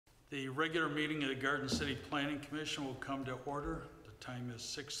The regular meeting of the Garden City Planning Commission will come to order. The time is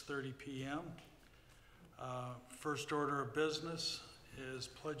 6:30 p.m. First order of business is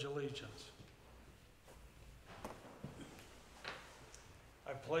Pledge Allegiance.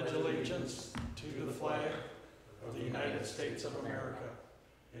 I pledge allegiance to the flag of the United States of America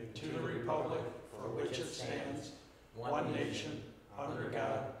and to the republic for which it stands, one nation, under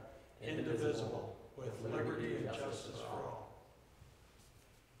God, indivisible, with liberty and justice for all.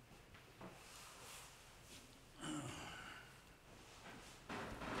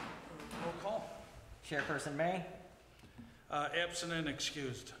 Roll call. Chairperson May. Absent and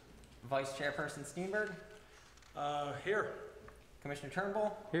excused. Vice Chairperson Steenberg. Here. Commissioner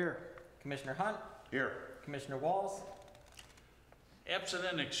Turnbull. Here. Commissioner Hunt. Here. Commissioner Walls. Absent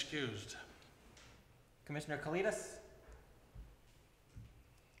and excused. Commissioner Kalidas.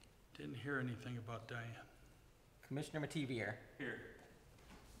 Didn't hear anything about Diane. Commissioner Mativier. Here.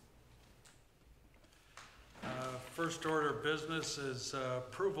 First order of business is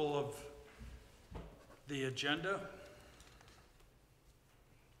approval of the agenda.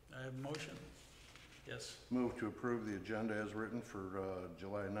 I have a motion. Yes. Move to approve the agenda as written for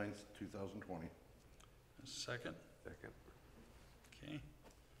July 9th, 2020. A second. Second. Okay.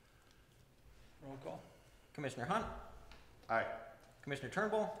 Roll call. Commissioner Hunt. Aye. Commissioner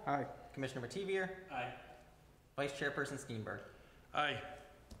Turnbull. Aye. Commissioner Mativier. Aye. Vice Chairperson Steenberg. Aye.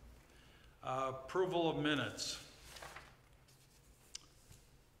 Approval of minutes.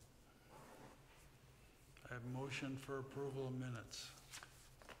 I have a motion for approval of minutes.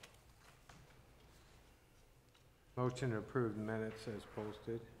 Motion to approve the minutes as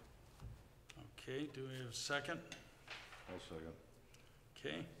posted. Okay, do we have a second? I'll second.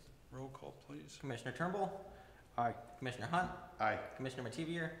 Okay, roll call please. Commissioner Turnbull. Aye. Commissioner Hunt. Aye. Commissioner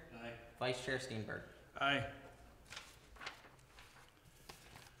Mativier. Aye. Vice Chair Steenberg. Aye.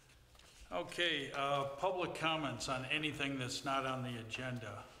 Okay, public comments on anything that's not on the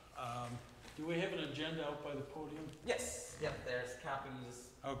agenda. Do we have an agenda out by the podium? Yes. Yep. There's copies.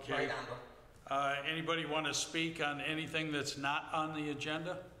 Okay. Right on the. Anybody want to speak on anything that's not on the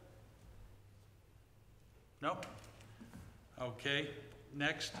agenda? No? Okay,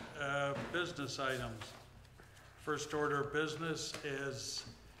 next, business items. First order of business is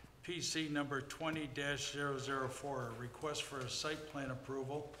PC number 20-004, request for a site plan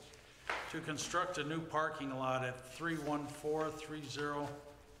approval to construct a new parking lot at 31430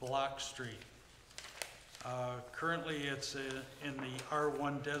 Block Street. Currently it's in the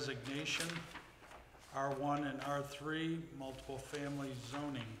R1 designation, R1 and R3, multiple family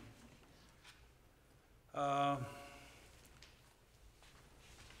zoning.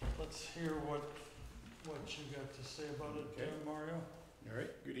 Let's hear what you got to say about it, Okay. Mario. All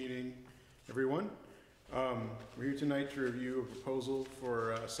right, good evening, everyone. We're here tonight to review a proposal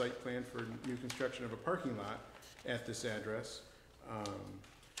for a site plan for new construction of a parking lot at this address.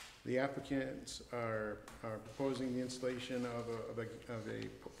 The applicants are proposing the installation of a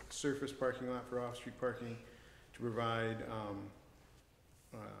surface parking lot for off-street parking to provide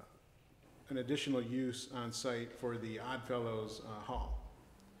an additional use on site for the Oddfellows Hall.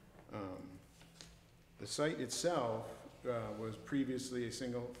 The site itself was previously a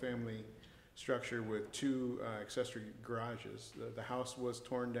single-family structure with two accessory garages. The house was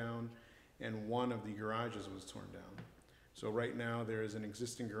torn down and one of the garages was torn down. So right now there is an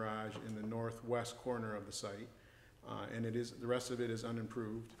existing garage in the northwest corner of the site, and the rest of it is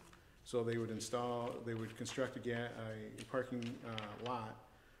unimproved. So they would construct a parking lot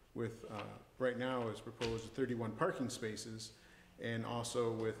with, right now is proposed 31 parking spaces, and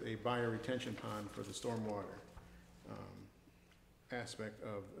also with a bioretention pond for the stormwater aspect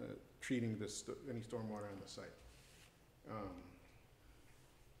of treating any stormwater on the site.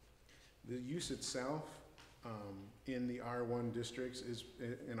 The use itself in the R1 districts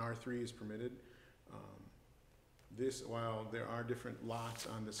in R3 is permitted. While there are different lots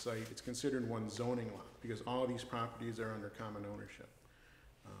on the site, it's considered one zoning lot because all these properties are under common ownership.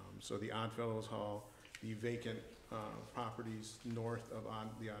 So the Oddfellows Hall, the vacant properties north of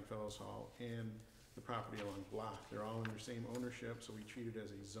the Oddfellows Hall, and the property along Block, they're all under the same ownership, so we treat it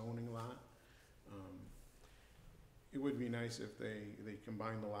as a zoning lot. It would be nice if they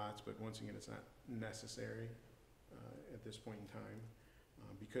combine the lots, but once again, it's not necessary at this point in time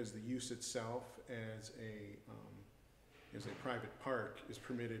because the use itself as a private park is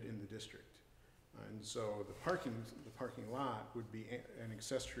permitted in the district. And so the parking lot would be an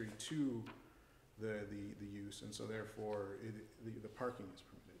accessory to the use, and so therefore the parking is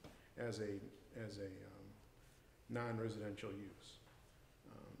permitted as a non-residential use.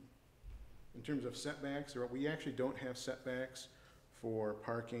 In terms of setbacks, we actually don't have setbacks for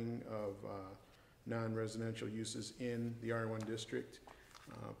parking of non-residential uses in the R1 district,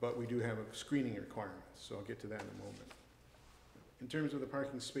 but we do have a screening requirement, so I'll get to that in a moment. In terms of the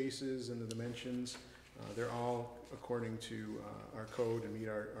parking spaces and the dimensions, they're all according to our code and meet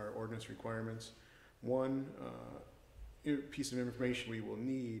our ordinance requirements. One piece of information we will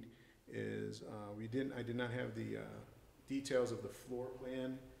need is, I did not have the details of the floor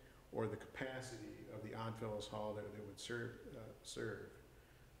plan or the capacity of the Oddfellows Hall that it would serve.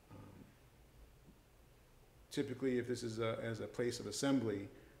 Typically, if this is as a place of assembly,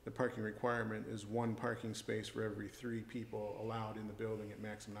 the parking requirement is 1 parking space for every 3 people allowed in the building at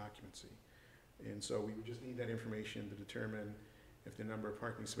maximum occupancy. And so we would just need that information to determine if the number of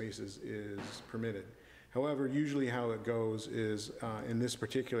parking spaces is permitted. However, usually how it goes is, in this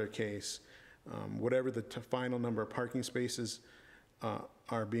particular case, whatever the final number of parking spaces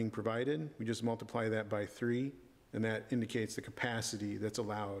are being provided, we just multiply that by 3, and that indicates the capacity that's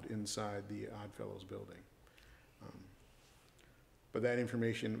allowed inside the Oddfellows building. But that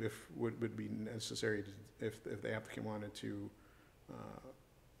information would be necessary if the applicant wanted to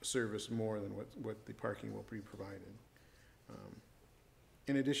service more than what the parking will be provided.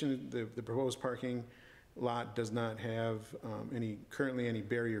 In addition, the proposed parking lot does not have currently any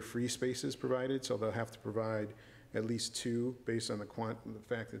barrier-free spaces provided, so they'll have to provide at least 2 based on the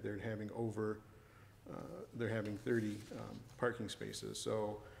fact that they're having 30 parking spaces.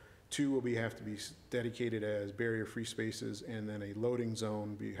 So 2 will have to be dedicated as barrier-free spaces, and then a loading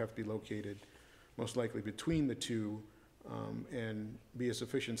zone have to be located most likely between the 2 and be a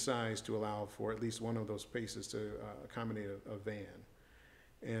sufficient size to allow for at least one of those spaces to accommodate a van.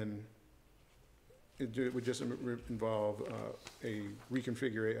 And it would just involve a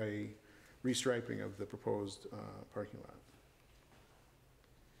restriping of the proposed parking lot.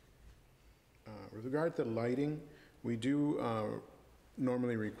 With regard to lighting, we do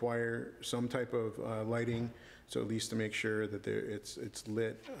normally require some type of lighting, so at least to make sure that it's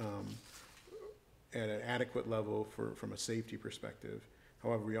lit at an adequate level from a safety perspective.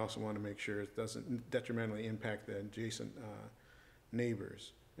 However, we also want to make sure it doesn't detrimentally impact the adjacent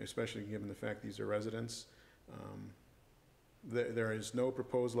neighbors, especially given the fact these are residents. There is no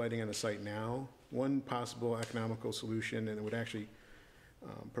proposed lighting on the site now. One possible economical solution, and it would actually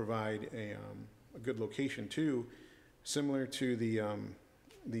provide a good location too, similar to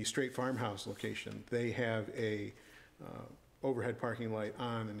the Straight Farmhouse location. They have a overhead parking light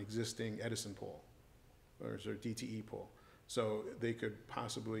on an existing Edison pole, or DTE pole. So they could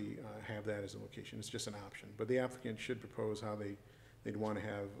possibly have that as a location. It's just an option. But the applicant should propose how they'd want to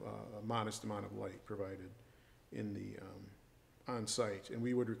have a modest amount of light provided in the on-site. And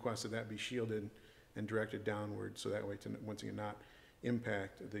we would request that be shielded and directed downward, so that way to, once again, not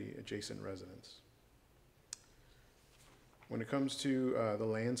impact the adjacent residents. When it comes to the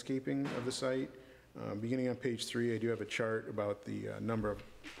landscaping of the site, beginning on page 3, I do have a chart about the number of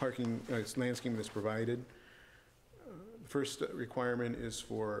parking landscaping that's provided. The first requirement is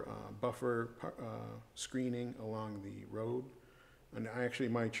for buffer screening along the road. And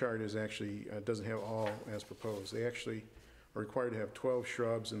my chart is actually doesn't have all as proposed. They actually are required to have 12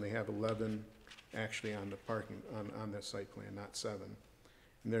 shrubs, and they have 11 actually on the parking, on the site plan, not 7.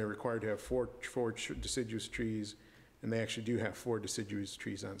 And they're required to have four deciduous trees, and they actually do have 4 deciduous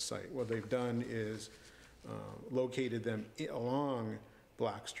trees on site. What they've done is located them along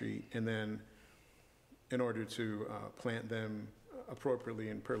Block Street, and then in order to plant them appropriately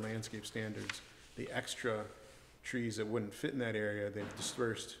and per landscape standards, the extra trees that wouldn't fit in that area, they've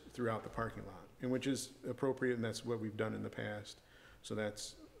dispersed throughout the parking lot, and which is appropriate, and that's what we've done in the past. So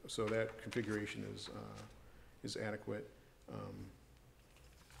that configuration is adequate.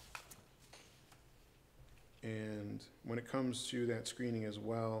 And when it comes to that screening as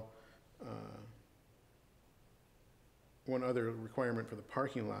well, one other requirement for the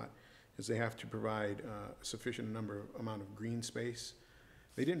parking lot is they have to provide a sufficient amount of green space.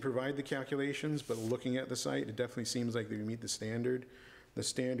 They didn't provide the calculations, but looking at the site, it definitely seems like they meet the standard. The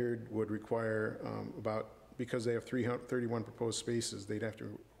standard would require because they have 331 proposed spaces, they'd have to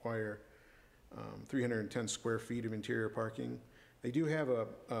require 310 square feet of interior parking. They do have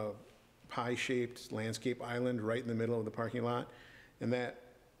a pie-shaped landscape island right in the middle of the parking lot, and that,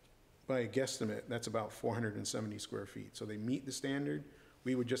 by a guesstimate, that's about 470 square feet. So they meet the standard.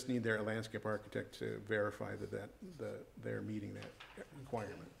 We would just need their landscape architect to verify that they're meeting that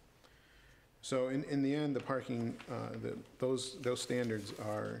requirement. So in the end, the parking, those standards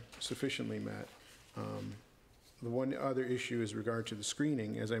are sufficiently met. The one other issue is regard to the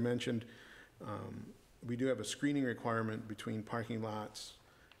screening. As I mentioned, we do have a screening requirement between parking lots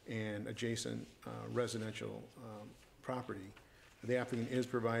and adjacent residential property. The applicant is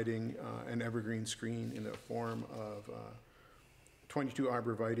providing an evergreen screen in the form of 22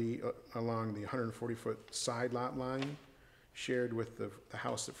 arborvitae along the 140-foot side lot line shared with the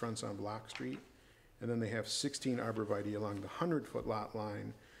house that fronts on Block Street. And then they have 16 arborvitae along the 100-foot lot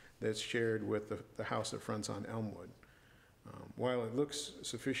line that's shared with the house that fronts on Elmwood. While it looks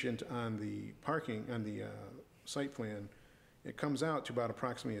sufficient on the parking, on the site plan, it comes out to about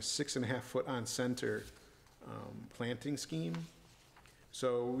approximately a 6.5-foot on-center planting scheme.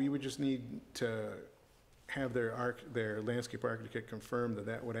 So we would just need to have their landscape architect confirm that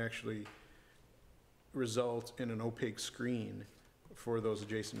that would actually result in an opaque screen for those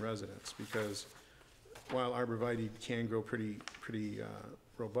adjacent residents, because while arborvitae can grow pretty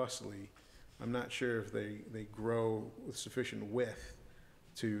robustly, I'm not sure if they grow with sufficient width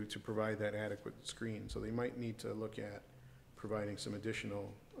to provide that adequate screen. So they might need to look at providing some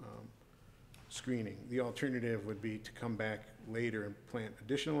additional screening. The alternative would be to come back later and plant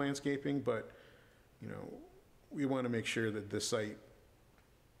additional landscaping, but, you know, we want to make sure that this site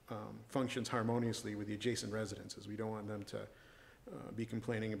functions harmoniously with the adjacent residences. We don't want them to be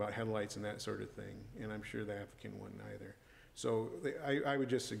complaining about headlights and that sort of thing, and I'm sure the applicant wouldn't either. So I would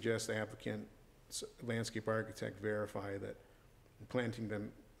just suggest the applicant, landscape architect, verify that planting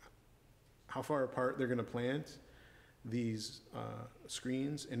them, how far apart they're going to plant these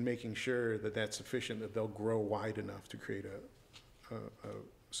screens, and making sure that that's sufficient, that they'll grow wide enough to create a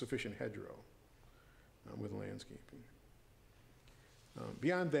sufficient hedgerow with landscaping.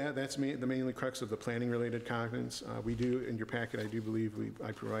 Beyond that, that's the mainly crux of the planning-related comments. We do, in your packet, I do believe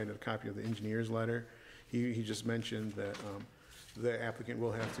I provided a copy of the engineer's letter. He just mentioned that the applicant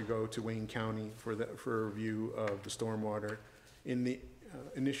will have to go to Wayne County for a review of the stormwater.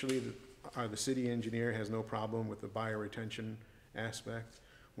 Initially, the city engineer has no problem with the bioretention aspect.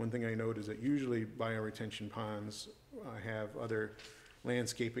 One thing I note is that usually bioretention ponds have other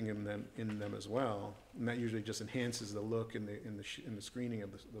landscaping in them as well, and that usually just enhances the look in the screening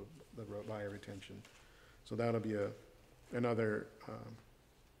of the bioretention. So that'll be another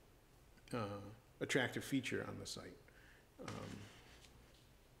attractive feature on the site.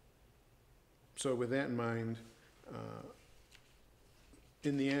 So with that in mind,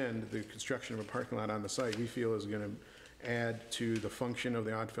 in the end, the construction of a parking lot on the site, we feel, is going to add to the function of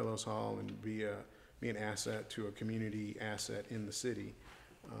the Oddfellows Hall and be an asset to a community asset in the city.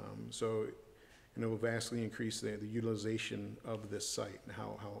 So, and it will vastly increase the utilization of this site and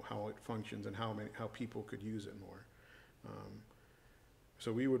how it functions and how people could use it more.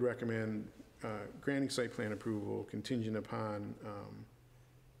 So we would recommend granting site plan approval contingent upon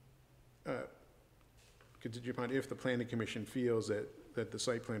if the planning commission feels that the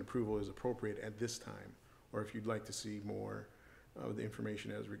site plan approval is appropriate at this time, or if you'd like to see more of the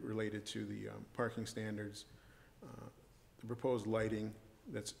information as related to the parking standards, the proposed lighting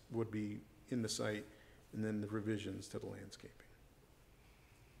would be in the site, and then the revisions to the landscaping.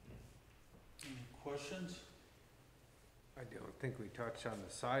 Any questions? I don't think we touched on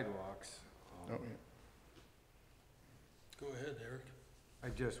the sidewalks. Oh, yeah. Go ahead, Eric. I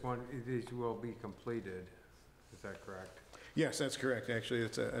just want, these will be completed, is that correct? Yes, that's correct. Actually,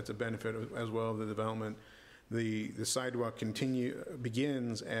 it's a benefit as well of the development. The sidewalk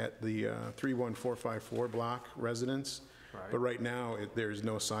begins at the 31454 block residence, but right now there's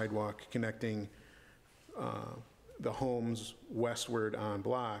no sidewalk connecting the homes westward on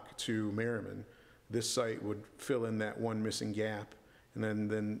Block to Merriman. This site would fill in that one missing gap, and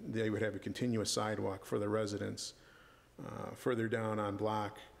then they would have a continuous sidewalk for the residents further down on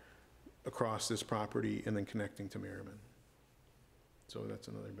Block across this property and then connecting to Merriman. So that's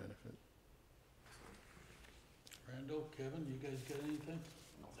another benefit. Randall, Kevin, you guys got anything?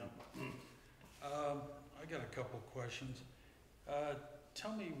 I got a couple questions.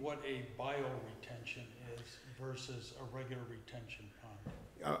 Tell me what a bioretention is versus a regular retention pond.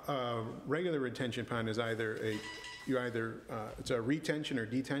 Regular retention pond is it's a retention or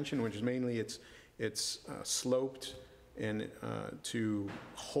detention, which is mainly it's sloped and to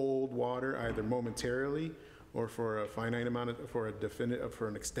hold water either momentarily or for a finite amount for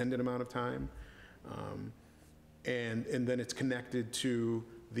an extended amount of time, and then it's connected to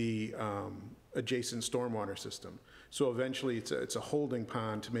the adjacent stormwater system. So eventually, it's a holding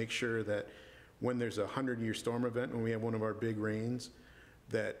pond to make sure that when there's a 100-year storm event, when we have one of our big rains,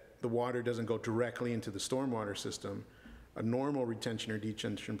 that the water doesn't go directly into the stormwater system. A normal retention or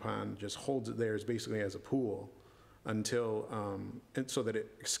detention pond just holds it there as basically as a pool until, and so that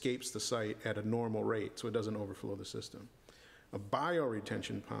it escapes the site at a normal rate, so it doesn't overflow the system. A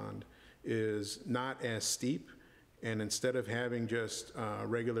bioretention pond is not as steep, and instead of having just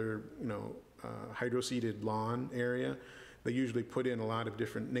regular, hydroseeded lawn area, they usually put in a lot of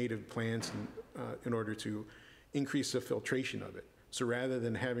different native plants in order to increase the filtration of it. So rather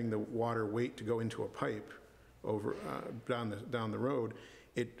than having the water wait to go into a pipe over, down the road,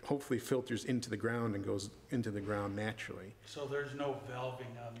 it hopefully filters into the ground and goes into the ground naturally. So there's no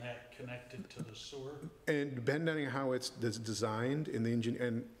valving on that connected to the sewer? And depending on how it's designed, and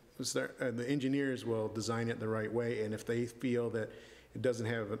the engineers will design it the right way, and if they feel that it doesn't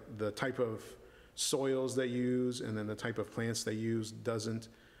have the type of soils they use, and then the type of plants they use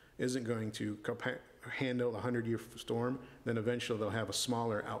isn't going to handle a 100-year storm, then eventually they'll have a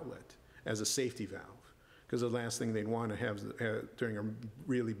smaller outlet as a safety valve. Because the last thing they'd want to have during a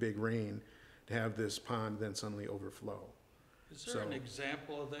really big rain, to have this pond then suddenly overflow. Is there an So-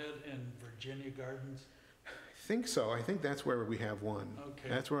 example of that in Virginia Gardens? I think so. I think that's where we have one. Okay.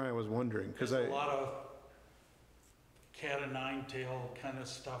 That's where I was wondering, because There's a lot of cat o' nine tail kind of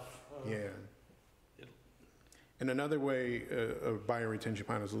stuff. Yeah. it- And another way a bioretention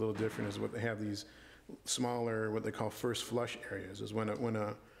pond is a little different is what they have these smaller, what they call first flush areas, is when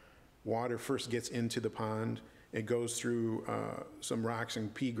a water first gets into the pond, it goes through some rocks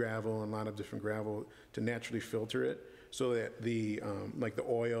and pea gravel and a lot of different gravel to naturally filter it, so that like the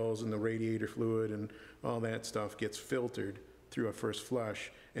oils and the radiator fluid and all that stuff gets filtered through a first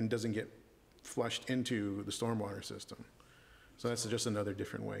flush and doesn't get flushed into the stormwater system. So that's just another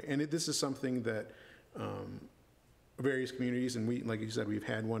different way. And this is something that various communities, and we, like you said, we've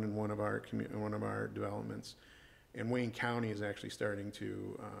had one in one of our developments. And Wayne County is actually starting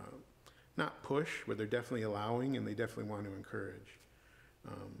to not push, but they're definitely allowing, and they definitely want to encourage.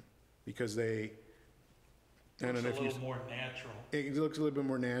 Because I don't Looks know a if you, little more natural. it looks a little bit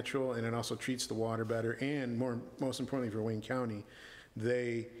more natural, and it also treats the water better, and most importantly for Wayne County,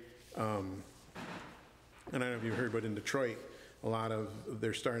 they, and I don't know if you heard, but in Detroit,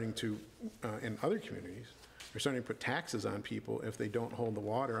 they're starting to, in other communities, they're starting to put taxes on people if they don't hold the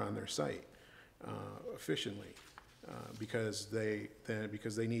water on their site efficiently, because they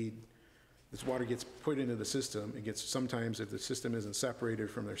need, this water gets put into the system. It gets, sometimes if the system isn't separated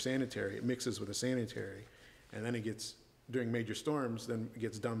from their sanitary, it mixes with the sanitary, and then it gets, during major storms, then it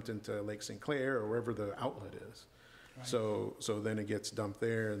gets dumped into Lake St. Clair or wherever the outlet is. Right. So then it gets dumped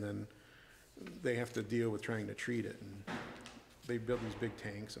there, and then they have to deal with trying to treat it. And they build these big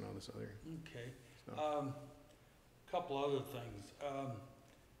tanks and all this other. Okay. So- Couple other things.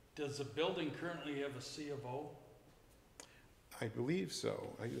 Does the building currently have a C of O? I believe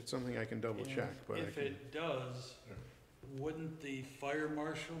so. It's something I can double check, And but I if can. it does, wouldn't the fire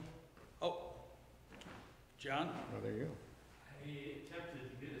marshal? Oh, John? Oh, there you go. I attempted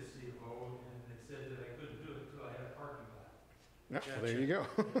to get a CFO, and they said that I couldn't do it until I had a parking lot. Yeah, well, there you go.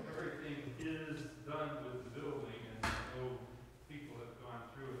 Everything is done with the building, and I know people have gone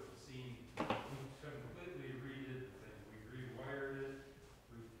through it, seen, we completely redid the thing. We rewired it,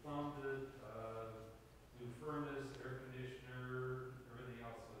 replumbed it, new furnace, air conditioner, everything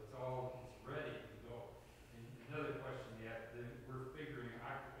else, so it's ready to go. And another question, we're figuring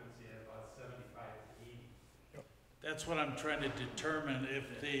occupancy at about 75 to 80. That's what I'm trying to determine,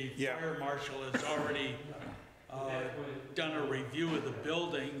 if the Yeah. fire marshal has already done a review of the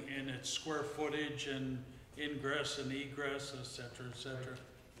building and its square footage and ingress and egress, et cetera, et cetera.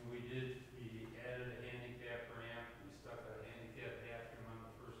 And we added a handicap ramp, we stuck a handicap bathroom on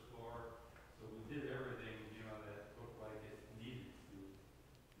the first floor, so we did everything, that looked like it needed to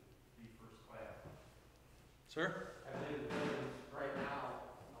be first class. Sir? I believe the buildings right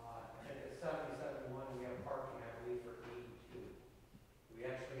now, I think it's 77-1, we have parking, I believe, for 82. We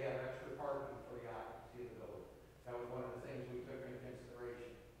actually have extra parking for the occupancy of the building. That was one of the things we took into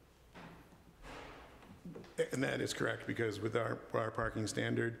consideration. And that is correct, because with our parking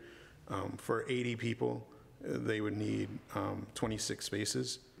standard, for 80 people, they would need 26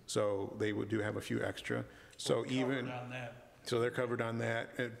 spaces. So they do have a few extra. So We're even, covered on that. so they're covered on that.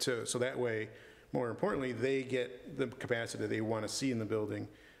 So that way, more importantly, they get the capacity they want to see in the building.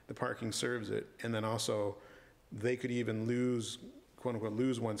 The parking serves it. And then also, they could even lose, quote unquote,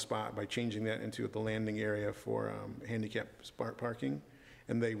 lose one spot by changing that into the landing area for handicap parking.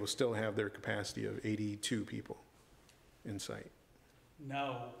 And they will still have their capacity of 82 people in site.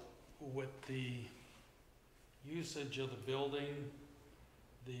 Now, with the usage of the building,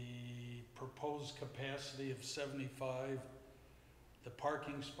 the proposed capacity of 75, the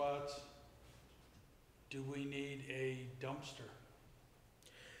parking spots, do we need a dumpster?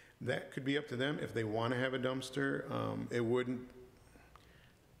 That could be up to them if they want to have a dumpster. It would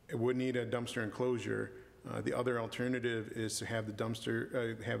need a dumpster enclosure. The other alternative is to have the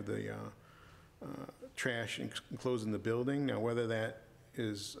dumpster, have the trash enclosed in the building. Now, whether that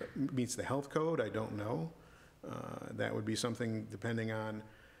meets the health code, I don't know. That would be something depending on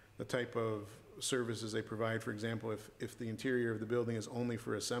the type of services they provide. For example, if the interior of the building is only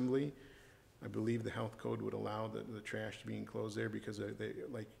for assembly, I believe the health code would allow the trash to be enclosed there, because they,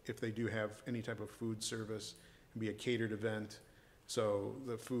 like, if they do have any type of food service, it'd be a catered event, so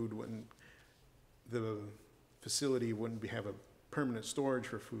the food wouldn't, the facility wouldn't have a permanent storage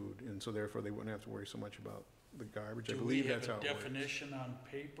for food, and so therefore they wouldn't have to worry so much about the garbage. I believe that's how it Do we have works. a definition on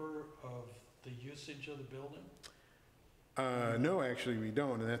paper of the usage of the building? No, actually, we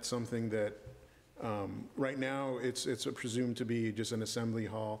don't, and that's something that, right now, it's presumed to be just an assembly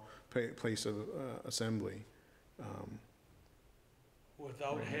hall, place of assembly.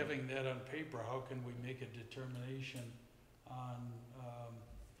 Without Right. having that on paper, how can we make a determination on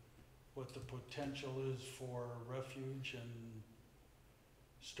what the potential is for refuge and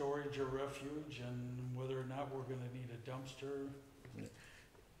storage of refuge, and whether or not we're gonna need a dumpster?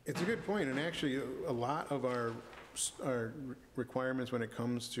 It's a good point, and actually, a lot of our requirements when it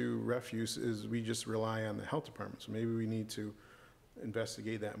comes to refuse is we just rely on the health department. So maybe we need to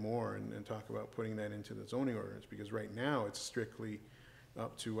investigate that more and talk about putting that into the zoning ordinance, because right now, it's strictly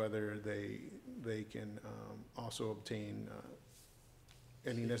up to whether they can also obtain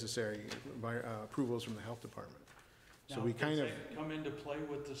any necessary approvals from the health department. So Now, we kind of, does that come into play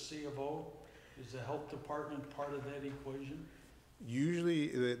with the C of O? Is the health department part of that equation?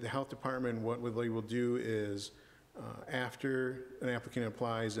 usually, the health department, what they will do is, after an applicant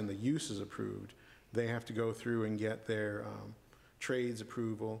applies and the use is approved, they have to go through and get their trades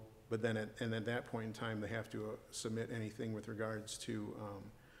approval, but then at that point in time, they have to submit anything with regards to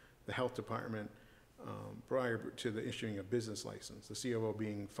the health department prior to the issuing a business license, the COO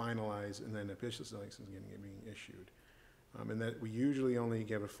being finalized, and then a business license being issued. And that we usually only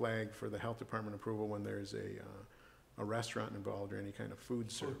give a flag for the health department approval when there's a restaurant involved or any kind of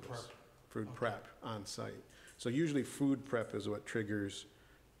food service. Food prep. Food Okay. prep on site. So usually food prep is what triggers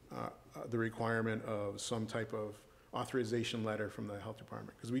the requirement of some type of authorization letter from the health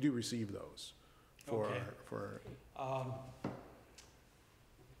department, because we do receive those for, Okay.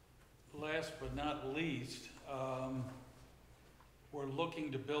 Last but not least, we're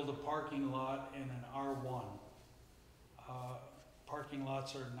looking to build a parking lot in an R1. Parking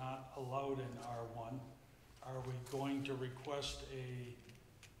lots are not allowed in R1. Are we going to request a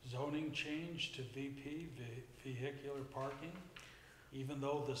zoning change to VP, vehicular parking? Even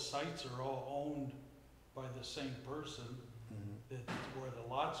though the sites are all owned by the same person, that's where the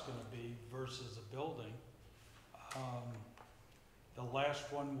lot's gonna be versus a building. The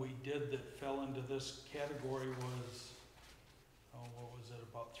last one we did that fell into this category was, what was it,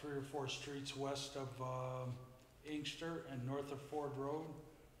 about 3 or 4 streets west of Inkster and north of Ford Road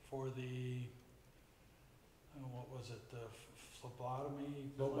for the, what was it, the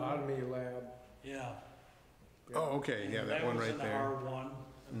phlebotomy? building? Lobotomy lab. Yeah. Oh, okay, yeah, that one right there. was in R1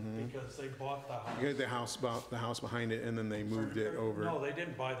 Mhm. because they bought the house. You had the house behind it, and then they moved it over. No, they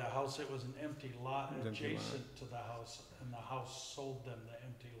didn't buy the house, it was an empty lot It was empty lot. adjacent to the house, and the house sold them the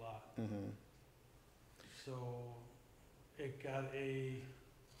empty lot. Mhm. So it got a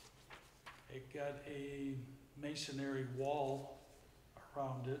masonry wall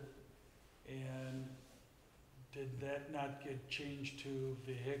around it, and did that not get changed to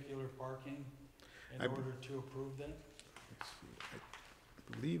vehicular parking in I b- order to approve that? Let's see,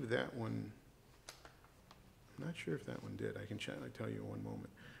 I believe that one, I'm not sure if that one did. I can check, I'll tell you in one moment.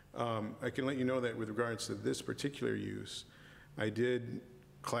 I can let you know that with regards to this particular use, I did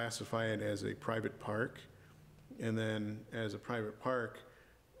classify it as a private park, and then as a private park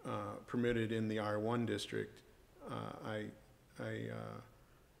permitted in the R1 district, I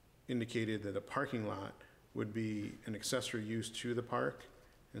indicated that a parking lot would be an accessory use to the park,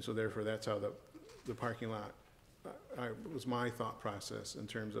 and so therefore that's how the parking lot, was my thought process in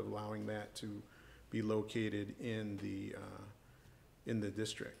terms of allowing that to be located in the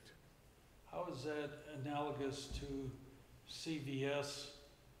district. How is that analogous to CVS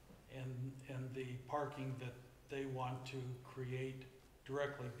and the parking that they want to create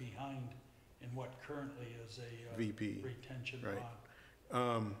directly behind in what currently is a VP. retention right.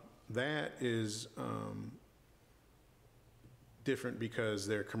 pond? That is different because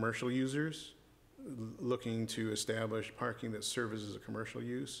they're commercial users looking to establish parking that serves as a commercial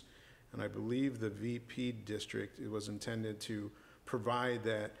use. And I believe the VP district, it was intended to provide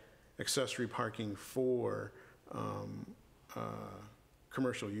that accessory parking for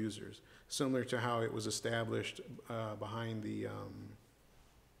commercial users, similar to how it was established behind the,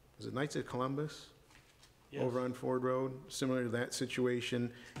 was it Knights of Columbus? Yes. Over on Ford Road, similar to that situation,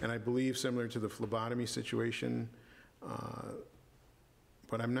 and I believe similar to the phlebotomy situation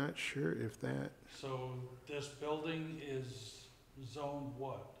but I'm not sure if that, So this building is zoned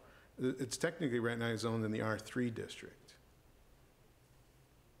what? it's technically right now zoned in the R3 district.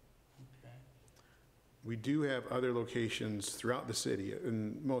 Okay. We do have other locations throughout the city,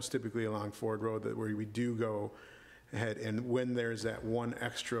 and most typically along Ford Road, that where we do go ahead, and when there's that one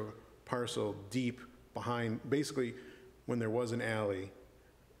extra parcel deep behind, basically, when there was an alley,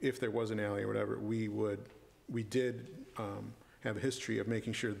 if there was an alley or whatever, we did have a history of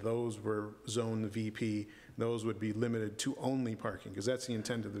making sure those were zoned VP. Those would be limited to only parking, because that's the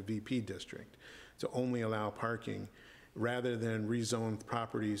intent of the VP district, to only allow parking, rather than rezone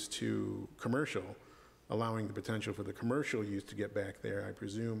properties to commercial, allowing the potential for the commercial use to get back there. I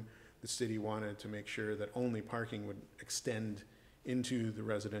presume the city wanted to make sure that only parking would extend into the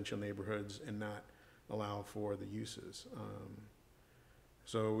residential neighborhoods and not allow for the uses.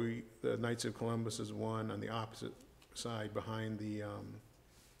 So the Knights of Columbus is one on the opposite side behind the,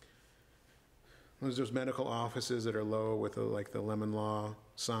 there's medical offices that are low with like the Lemon Law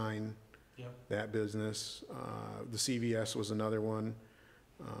sign, Yep. that business. The CVS was another one.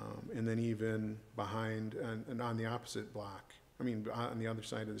 And then even behind, and on the opposite block, I mean, on the other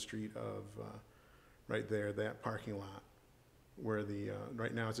side of the street of, right there, that parking lot, where the,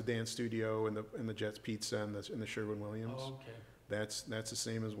 right now it's a dance studio and the Jets Pizza and the Sherwin-Williams. Oh, okay. That's the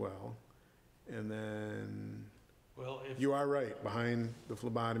same as well. And then, Well, if, you are right, behind the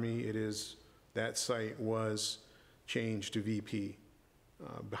phlebotomy, that site was changed to VP,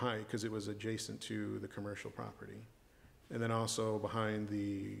 behind, because it was adjacent to the commercial property. And then also behind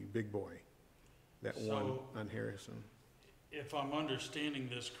the Big Boy, that one So- on Harrison. if I'm understanding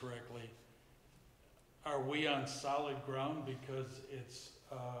this correctly, are we on solid ground because it's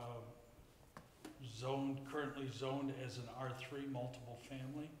currently zoned as an R3 multiple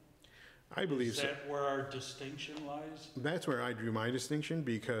family? I believe Is so. that where our distinction lies? That's where I drew my distinction,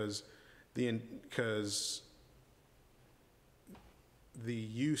 because because the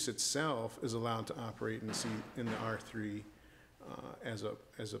use itself is allowed to operate in the R3 as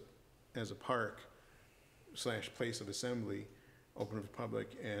a park / place of assembly, open to the public,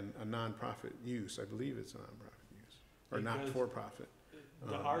 and a nonprofit use. I believe it's a nonprofit use, or not Because for profit.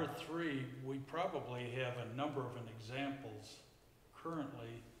 The R3, we probably have a number of examples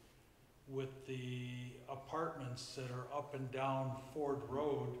currently with the apartments that are up and down Ford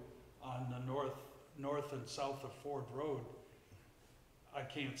Road on the north and south of Ford Road. I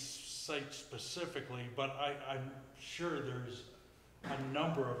can't cite specifically, but I'm sure there's a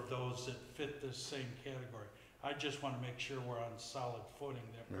number of those that fit this same category. I just want to make sure we're on solid footing,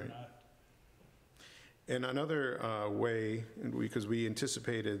 that we're Right. not. And another way, because we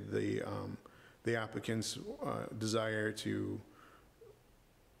anticipated the applicant's desire to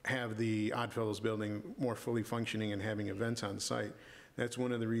have the Oddfellows building more fully functioning and having events on site, that's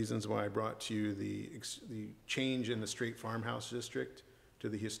one of the reasons why I brought to you the change in the straight farmhouse district to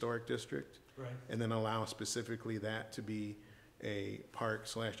the historic district, Right. and then allow specifically that to be a park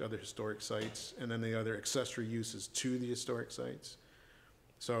 / other historic sites, and then the other accessory uses to the historic sites.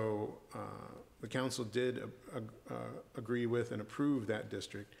 So the council did agree with and approve that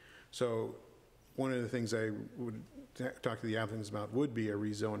district. So one of the things I would talk to the applicants about would be a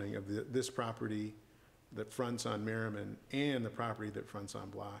rezoning of this property that fronts on Merriman and the property that fronts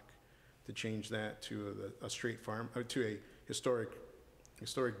on Block, to change that to a straight farm, to a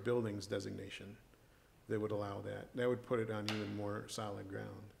historic buildings designation that would allow that. That would put it on even more solid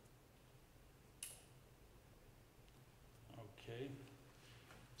ground. Okay.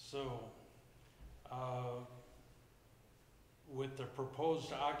 So, with the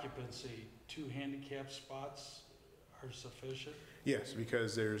proposed occupancy, 2 handicap spots are sufficient? Yes,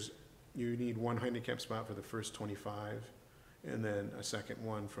 because you need one handicap spot for the first 25, and then a second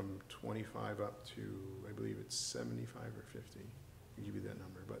one from 25 up to, I believe it's 75 or 50. I'll give you that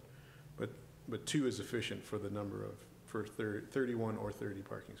number, but 2 is sufficient for the number of, for 31 or 30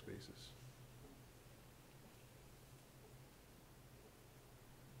 parking spaces.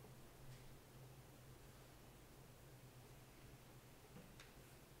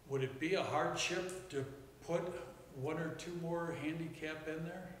 Would it be a hardship to put 1 or 2 more handicap in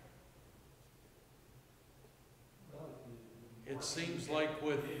there? It seems like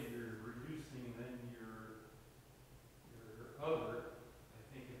with, You're reducing then your other, I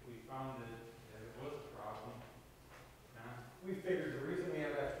think if we found that it was a problem, We figured the reason we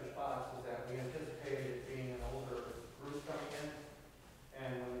have extra spots is that we anticipated it being an older group coming in,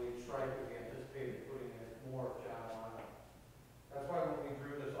 and when we strike it, we anticipated putting in more job on it. That's why when we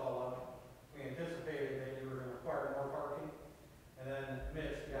drew this all up, we anticipated that you were gonna require more parking, and then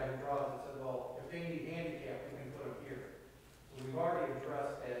Mitch, the guy who draws it, said, well, if they need handicap, we can put them here. So we've already addressed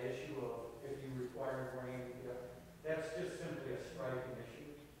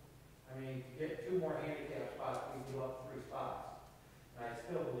more handicap spots, we can go up 3 spots. And I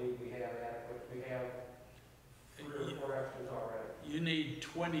still believe we have adequate, we have 3 or 4 extras already. You need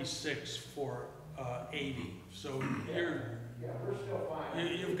 26 for 80, so Yeah, we're still fine.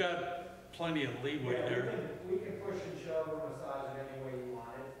 you've got plenty of leeway Yeah, there. we can push and shove or massage it any way you want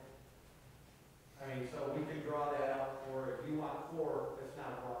it. I mean, so we can draw that out for, if you want 4, it's not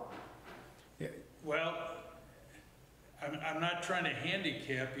a problem. Well, I'm not trying to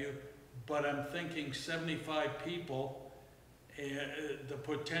handicap you, but I'm thinking 75 people, the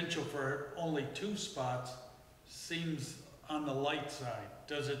potential for only 2 spots seems on the light side.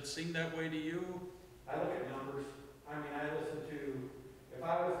 Does it seem that way to you? I look at numbers. I mean, I listen to, if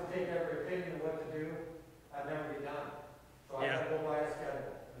I was to take every opinion of what to do, I'd never get done. So I gotta go by a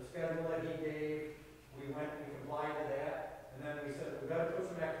schedule. The schedule that he gave, we complied to that, and then we said, we gotta put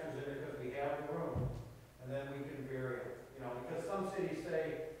some extras in it because we have the room, and then we can vary it. You know, because some cities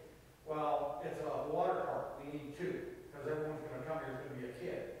say, well, it's a water park, we need 2, because everyone's gonna come here, it's gonna be a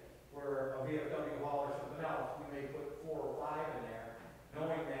kid. Where a VFW hall or something else, we may put 4 or 5 in there,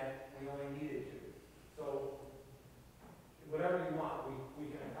 knowing that we only needed 2. So, whatever you want, we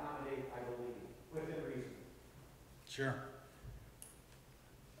can accommodate, I believe, within reason. Sure.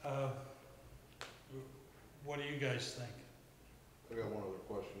 What do you guys think? I got one other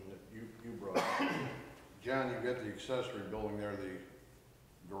question that you brought up. John, you got the accessory building there, the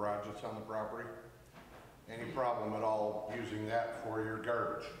garage that's on the property. Any problem at all using that for your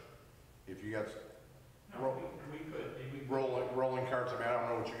garbage? If you got No, we could, maybe. rolling carts, I mean, I don't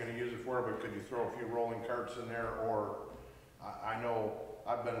know what you're gonna use it for, but could you throw a few rolling carts in there? Or, I know,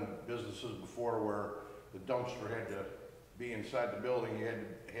 I've been in businesses before where the dumpster had to be inside the building, you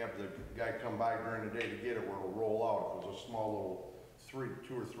had to have the guy come by during the day to get it, where it'll roll out. If it was a small little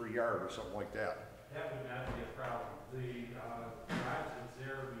 2 or 3 yard or something like that. That would not be a problem. The garage that's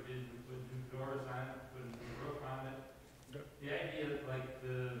there, we put new doors on it, put a new roof on it. The idea, like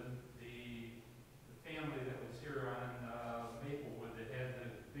the family that was here on Maplewood that had the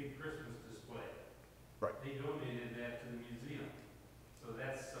big Christmas display. Right. They donated that to the museum. So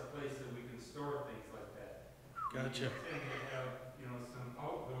that's a place that we can store things like that. Gotcha. We tend to have, some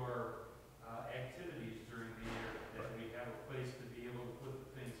outdoor activities during the year, that we have a place to be able to put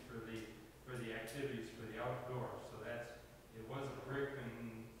the things for the activities for the outdoors. So it was a brick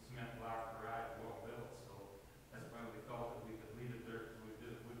and cement block garage, well built, so that's why we thought that we could leave it there,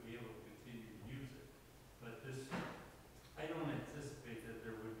 because we'd be able to continue to use it. But I don't anticipate that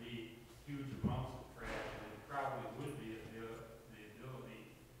there would be huge amounts of trash, and it probably would be the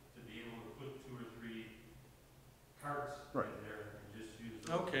ability to be able to put 2 or 3 carts Right. in there and just use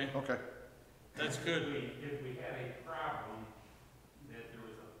those. Okay, Okay. that's good. If we had a problem, that there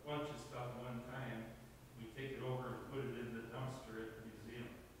was a bunch of stuff one time, we take it over and put it in the dumpster at the museum,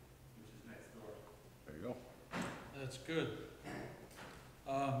 which is next door. There you go. That's good.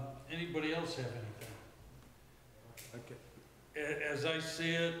 Anybody else have anything? Okay. As I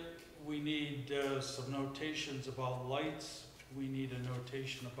see it, we need some notations about lights. We need a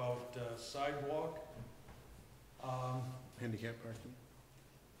notation about sidewalk. Handicap parking?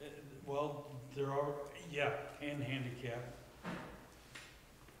 Well, there are, yeah, and handicap.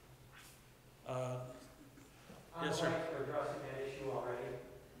 On Yes, the sir. lights, we're addressing that issue already.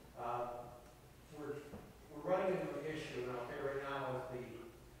 We're running into an issue, and I'll tell you right now, is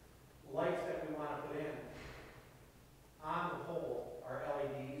the lights that we want to put in on the pole are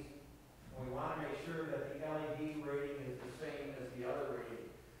LEDs. And we want to make sure that the LED rating is the same as the other rating.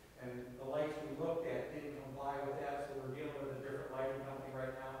 And the lights we looked at didn't comply with that, so we're dealing with a different lighting company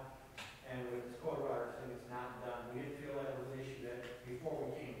right now. And with this code router thing, it's not done. We didn't feel that was an issue that before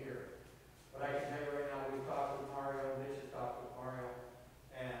we came here. But I can tell you right now, we've talked with Mario, Mitch has talked with Mario,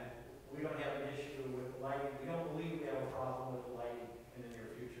 and we don't have an issue with the lighting. We don't believe we have a problem with the lighting in the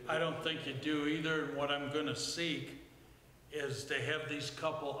near future. I don't think you do either. And what I'm gonna seek is to have these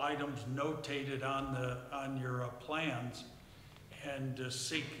couple items notated on your plans and to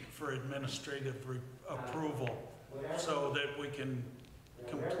seek for administrative approval so that we can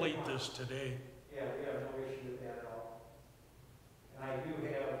complete this today. Yeah, we have no issue with that at all. And I do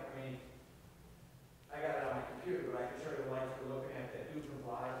have, I got it on my computer, but I can show you the lights we're looking at that do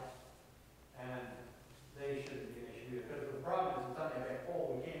comply. And they shouldn't be an issue, because the problem is, it's on that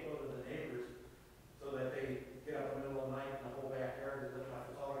pole, we can't go to the neighbors so that they get up in the middle of the night and the whole backyard is lit up.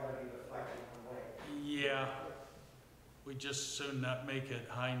 It's all gotta be reflected one way. Yeah, we just soon not make it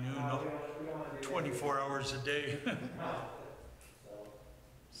high noon, We don't wanna do that. 24 hours a day. No. So,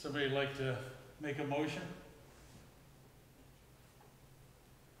 Somebody like to make a motion?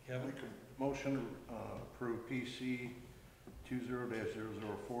 Kevin? Make a motion, approve PC 20-004, the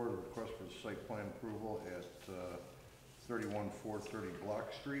request for the site plan approval at 31430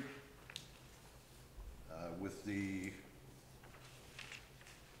 Block Street, with the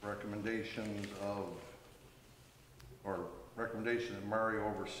recommendations recommendation that Mario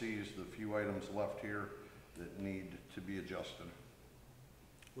oversees the few items left here that need to be adjusted.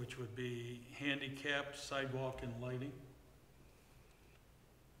 Which would be handicap, sidewalk, and lighting.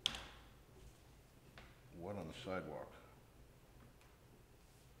 What on the sidewalk?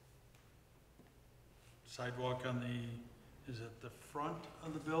 Sidewalk on the, is it the front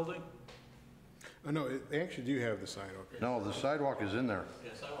of the building? Oh, no, they actually do have the sidewalk. No, the sidewalk is in there.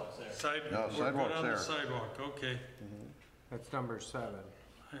 Yeah, sidewalks there. No, We're good sidewalk's on the there. sidewalk, okay. That's number 7.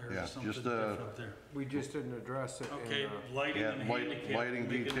 I Yeah, heard something just, different there. We just didn't address it Okay, in, lighting Yeah, and light- handicap. lighting,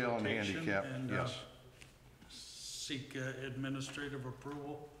 make a detail, and notation handicap, and, yes, seek administrative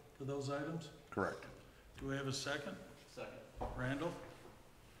approval for those items. correct. Do we have a second? Second. Randall?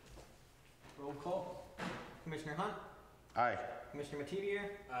 Roll call? Commissioner Hunt, Aye. Commissioner Mativier.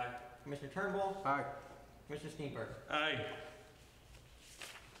 Aye. Commissioner Turnbull, aye. Commissioner Steenberg. Aye.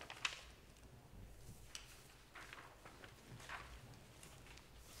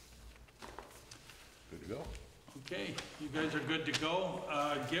 Good to go. Okay, you guys are good to go.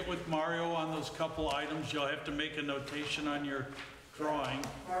 Get with Mario on those couple items. You'll have to make a notation on your drawing.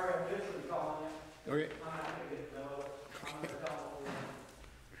 Mario, this will be calling you. Okay, I'm not gonna get no, I'm gonna tell him.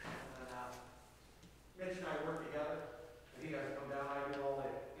 And, Mitch and I work together, and he doesn't come down, I do all the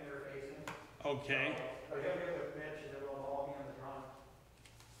interfacing. Okay, But he'll get with Mitch, and then we'll all be on the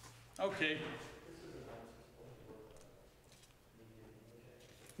drawing. okay.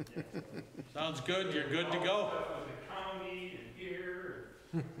 Sounds good. You're good to go. With the county and here,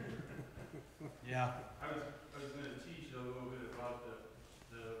 Yeah. I was gonna teach you a little bit about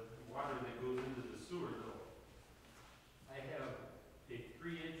the water that goes into the sewer though. I have a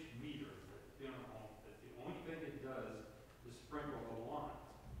 3-inch meter in a home, that the only thing it does is sprinkle the lawn.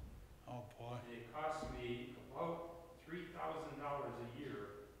 Oh, boy. And it costs me about $3,000 a year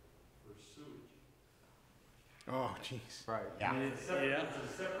for sewage. oh, jeez. Right. Yeah. It's a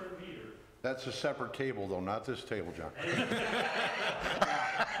separate meter. That's a separate table, though, not this table, John.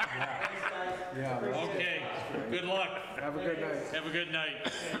 Yeah, Okay, good luck. have a good night. Have a good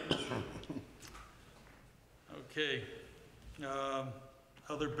night. Okay,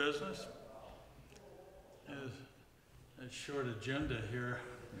 other business? A short agenda here.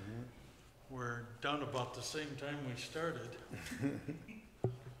 We're done about the same time we started. Yeah,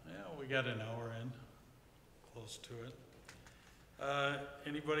 we got an hour in, close to it.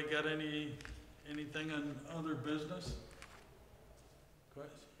 Anybody got anything on other business?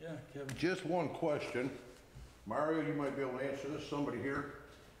 Questions? Yeah, Kevin? Just one question. Mario, you might be able to answer this, somebody here.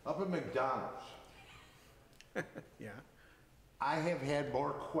 Up at McDonald's, Yeah. I have had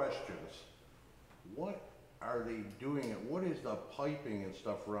more questions. What are they doing? What is the piping and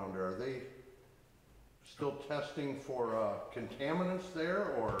stuff around there? Are they still testing for contaminants there,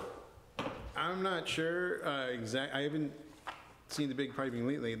 or? I'm not sure I haven't seen the big piping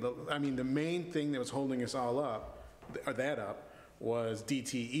lately. I mean, the main thing that was holding us all up, or that up, was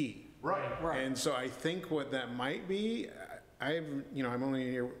DTE. Right. And so I think what that might be, I'm only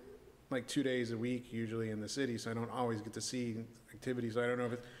here like 2 days a week usually in the city, so I don't always get to see activities. So I don't know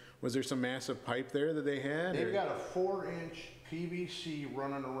if was there some massive pipe there that they had? They've or- got a 4-inch PVC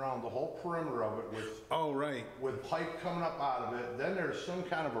running around the whole perimeter of it Oh, right. with pipe coming up out of it. Then there's some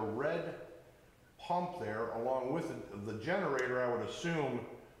kind of a red pump there along with it. The generator, I would assume,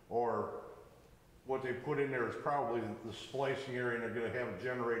 or what they put in there is probably the splicing area, and they're gonna have a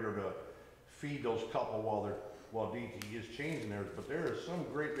generator to feed those couple while DT is changing theirs. But there is some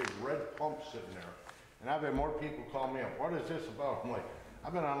great big red pump sitting there. And I've had more people call me up, what is this about? I'm like,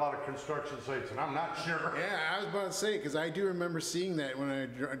 I've been on a lot of construction sites and I'm not sure. Yeah, I was about to say, because I do remember seeing that when I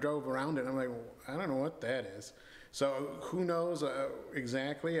drove around it. I'm like, I don't know what that is. So who knows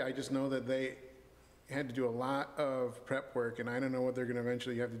exactly? I just know that they had to do a lot of prep work, and I don't know what they're going to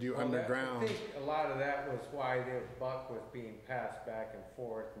eventually have to do Well, underground. I think a lot of that was why the buck was being passed back and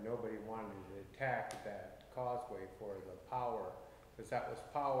forth. Nobody wanted to attack that causeway for the power, because that was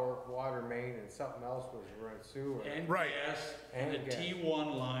power, water main, and something else was run sewer. And Right. gas, and And the gas.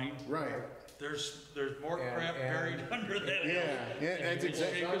 T1 line. Right. There's more And- crap and- buried under that. Yeah, yeah, that's It's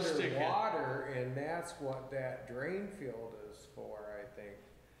exactly. Shake a stick in. Underwater, and that's what that drain field is for, I think.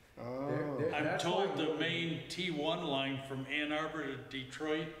 Oh. I'm That's told why- the main T1 line from Ann Arbor to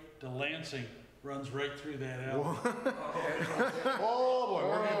Detroit to Lansing runs right through that alley. Oh, boy,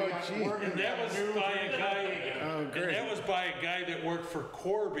 we're gonna be Oh, on, And that was by a guy, Oh, and great. that was by a guy that worked for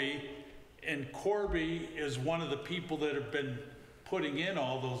Corby, And Corby is one of the people that have been putting in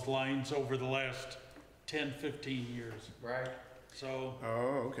all those lines over the last 10, 15 years. Right? So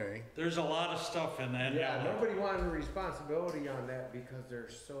Oh, okay. there's a lot of stuff in that. Yeah, alley. nobody wanted responsibility on that because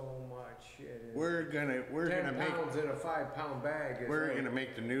there's so much. It is We're gonna 10 make, pounds in a 5-pound bag. Is we're like- gonna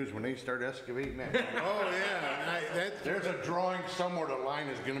make the news when they start excavating that. Oh, yeah, that's, There's a drawing somewhere the line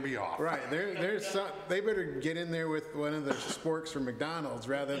is gonna be off. right, there's some, they better get in there with one of the sporks from McDonald's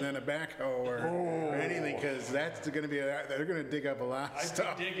rather than a backhoe or anything, because that's gonna be, they're gonna dig up a lot of I'd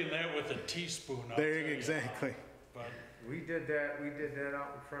stuff. be digging that with a teaspoon. I'll There, tell you. exactly. But We did that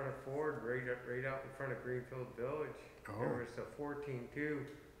out in front of Ford, right out in front of Greenfield Village. Oh. There was a 14-2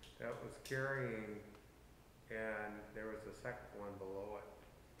 that was carrying, and there was a second one below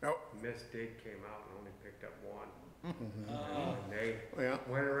it. Oh, Miss Dig came out and only picked up one. uh, And they yeah,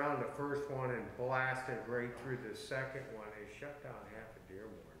 went around the first one and blasted right through the second one. They shut down half of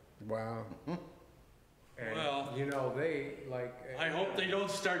Dearborn. wow. Well- And, you know, they, like. I hope they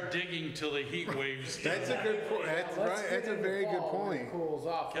don't start digging till the heat waves. That's a good point, that's Let's right, get that's a into very good fall when it point. Cools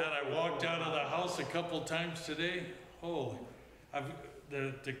off. God, I walked out of the house a couple times today. Holy,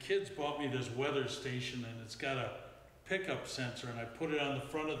 the kids bought me this weather station and it's got a pickup sensor and I put it on the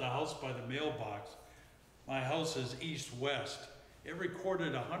front of the house by the mailbox. My house is east-west. It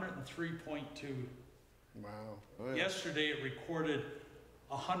recorded 103.2. Wow. Yesterday it recorded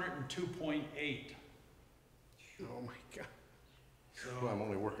 102.8. Oh, my God. Well, So, I'm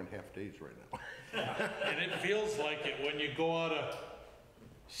only working half days right now. and it feels like it when you go out of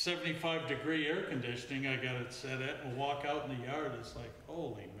 75-degree air conditioning, I got it set at, and walk out in the yard, it's like,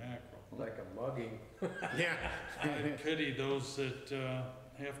 holy mackerel. Like a mugging. Yeah. I pity those that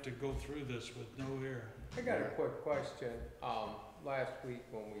have to go through this with no air. I got a quick question. Last week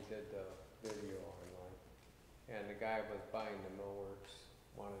when we did the video online, and the guy was buying the millworks,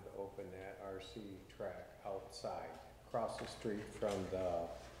 wanted to open that RC track outside, across the street from the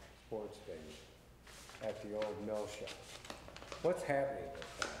sports venue, at the old mill shop. What's happening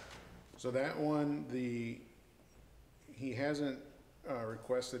with that? So that one, he hasn't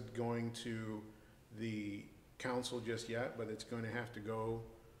requested going to the council just yet, but it's going to have to go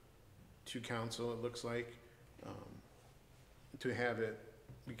to council, it looks like, to have it,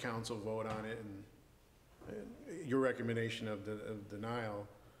 the council vote on it, and your recommendation of denial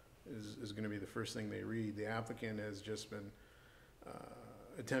is gonna be the first thing they read. The applicant has just been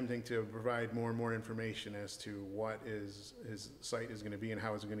attempting to provide more and more information as to what his site is gonna be and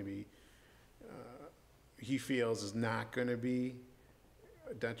how it's gonna be, he feels is not gonna be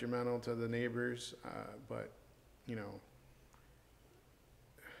detrimental to the neighbors, but, you know,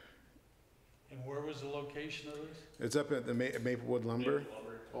 And where was the location of this? it's up at the Maplewood Lumber,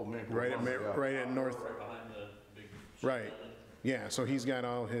 Oh, man. right at north, Right behind the big. right. Yeah, so he's got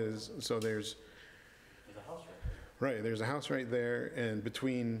all his, so there's, There's a house right right, there's a house right there, and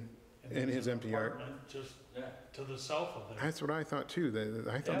between, And in there's his an empty yard. apartment Just there. to the south of there. That's what I thought too,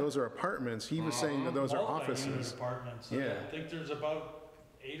 I thought Yeah. those are apartments, he was saying that those are Multi-unit offices. apartments. Yeah. I think there's about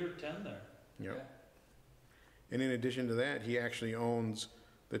 8 or 10 there. Yep. And in addition to that, he actually owns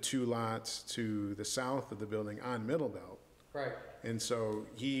the 2 lots to the south of the building on Middle Belt. Right. And so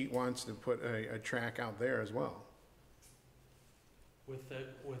he wants to put a track out there as well.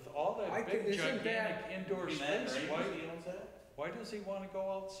 With all I that think- big isn't gigantic that- indoor Be mad, space, right? why, He owns that? why does he want to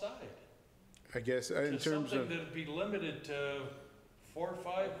go outside? I guess in To terms something of, that'd be limited to 4,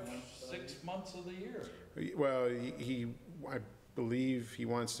 5, 6 months of the year. well, I believe he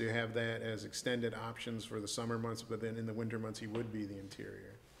wants to have that as extended options for the summer months, but then in the winter months, he would be the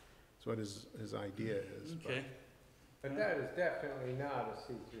interior. That's what his idea is. but- Okay, But that is definitely not a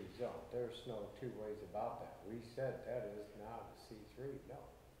C3 zone. There's no two ways about that. We said that is not a C3,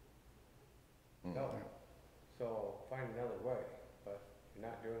 no. No. So find another way, but you're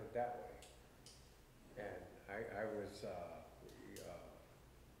not doing it that way. And I was,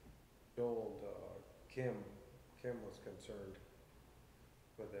 told, Kim was concerned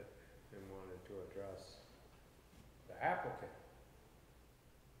with it and wanted to address the applicant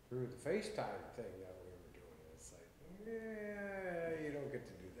through the FaceTime thing that we were doing. It's like, yeah, you don't get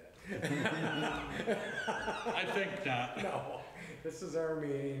to do that. I think not. No, this is our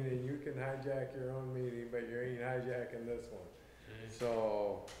meeting and you can hijack your own meeting, but you ain't hijacking this one.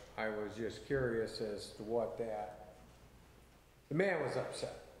 So I was just curious as to what that, the man was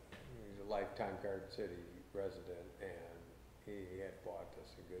upset. He's a lifetime Garden City resident and he had bought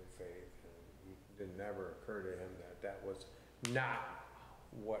this in good faith and it did never occur to him that that was not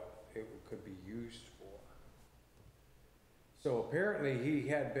what it could be used for. So apparently he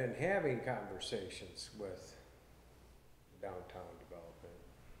had been having conversations with downtown development.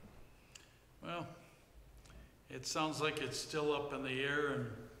 Well, it sounds like it's still up in the air and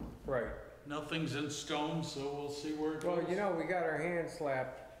Right. nothing's in stone, so we'll see where it goes. Well, you know, we got our hands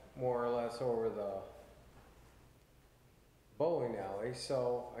slapped more or less over the bowling alley,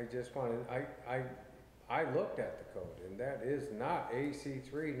 so I just wanted, I looked at the code, and that is not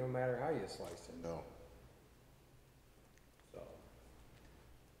AC3, no matter how you slice it, No. so.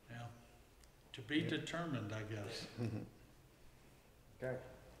 Yeah, to be determined, I guess. Okay,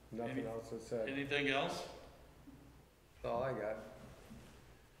 nothing Any- else is said. Anything else? That's all I got.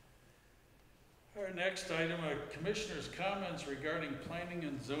 Our next item are commissioners' comments regarding planning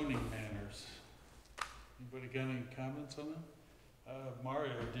and zoning matters. Anybody got any comments on that?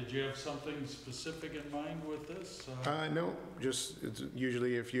 Mario, did you have something specific in mind with this? No, just, it's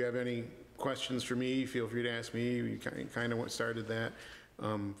usually if you have any questions for me, feel free to ask me. We kind of what started that.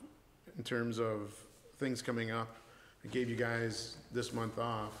 In terms of things coming up, I gave you guys this month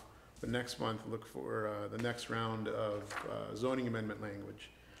off. The next month, look for the next round of zoning amendment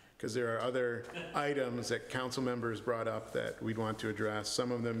language. Because there are other items that council members brought up that we'd want to address.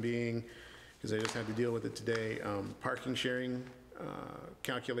 Some of them being, because I just had to deal with it today, parking sharing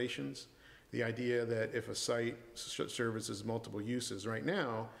calculations. The idea that if a site services multiple uses, right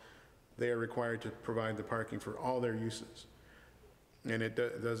now, they are required to provide the parking for all their uses. And it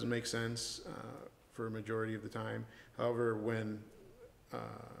doesn't make sense for a majority of the time. However, when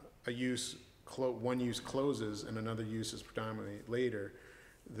a use, one use closes and another use is predominantly later,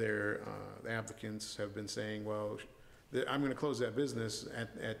 the applicants have been saying, well, I'm gonna close that business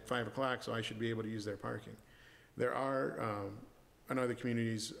at 5 o'clock, so I should be able to use their parking. There are, in other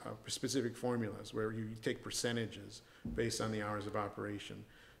communities, specific formulas where you take percentages based on the hours of operation.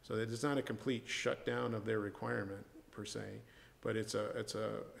 So that it's not a complete shutdown of their requirement per se, but it's a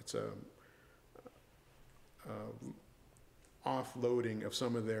offloading of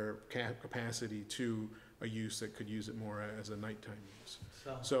some of their capacity to a use that could use it more as a nighttime use.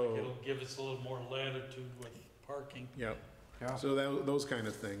 Sounds So- like it'll give us a little more latitude with parking. Yep. Yeah. So those kind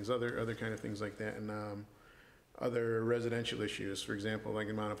of things, other kind of things like that, and other residential issues, for example, like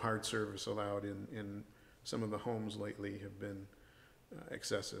the amount of hard service allowed in some of the homes lately have been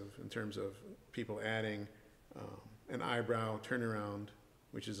excessive in terms of people adding an eyebrow turnaround,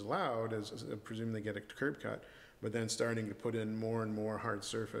 which is allowed, as presuming they get a curb cut, but then starting to put in more and more hard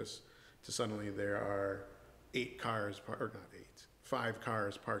surface to suddenly there are 5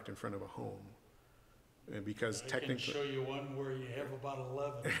 cars parked in front of a home. And because I technically. can show you one where you have about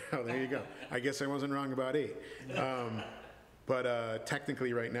 11. Oh, there you go. I guess I wasn't wrong about 8. But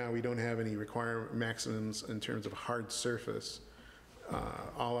technically, right now, we don't have any maximums in terms of hard surface.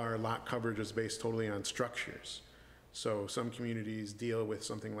 All our lot coverage is based totally on structures. So some communities deal with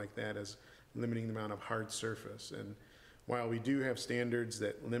something like that as limiting the amount of hard surface. And while we do have standards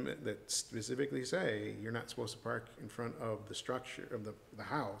that specifically say you're not supposed to park in front of the structure of the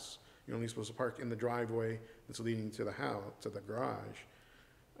house, you're only supposed to park in the driveway that's leading to the house, to the garage.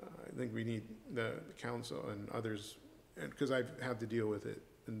 I think we need the council and others, because I've had to deal with it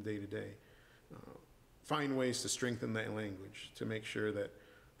in day to day, find ways to strengthen that language to make sure that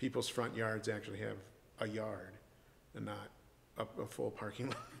people's front yards actually have a yard and not a full parking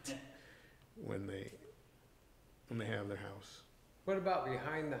lot when they have their house. What about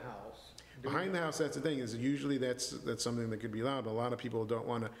behind the house? Behind the house, that's the thing, is usually that's something that could be allowed, but a lot of people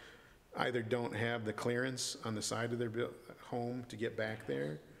either don't have the clearance on the side of their home to get back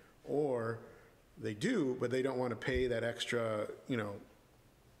there, or they do, but they don't want to pay that extra,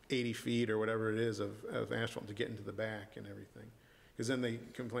 80 feet or whatever it is of asphalt to get into the back and everything. Because then they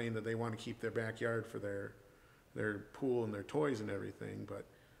complain that they want to keep their backyard for their pool and their toys and everything, but,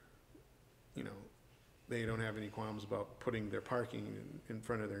 they don't have any qualms about putting their parking in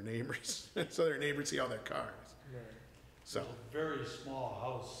front of their neighbors, so their neighbors see all their cars. So, There's a very small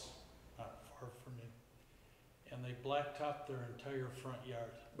house not far from me, and they blacktopped their entire front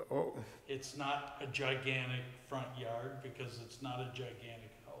yard. oh, It's not a gigantic front yard because it's not a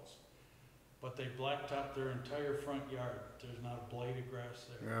gigantic house. But they blacktopped their entire front yard. There's not a blade of grass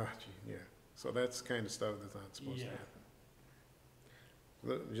there. yeah. So that's kind of stuff that's not supposed to Yeah. happen.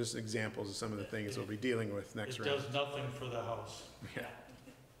 Just examples of some of the things we'll be dealing with next It round. does nothing for the house. Yeah.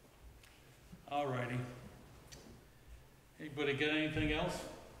 All righty. Anybody got anything else?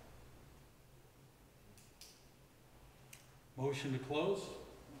 Motion to close?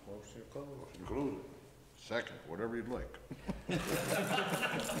 Motion closed. Included. Second, whatever you'd like.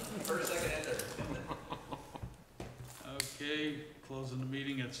 First, second, and third. Okay, closing the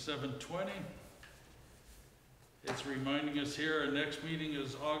meeting at 7:20. It's reminding us here, our next meeting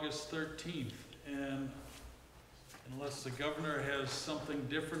is August 13th, and Unless the governor has something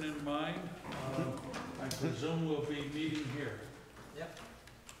different in mind, I presume we'll be meeting here. Yep.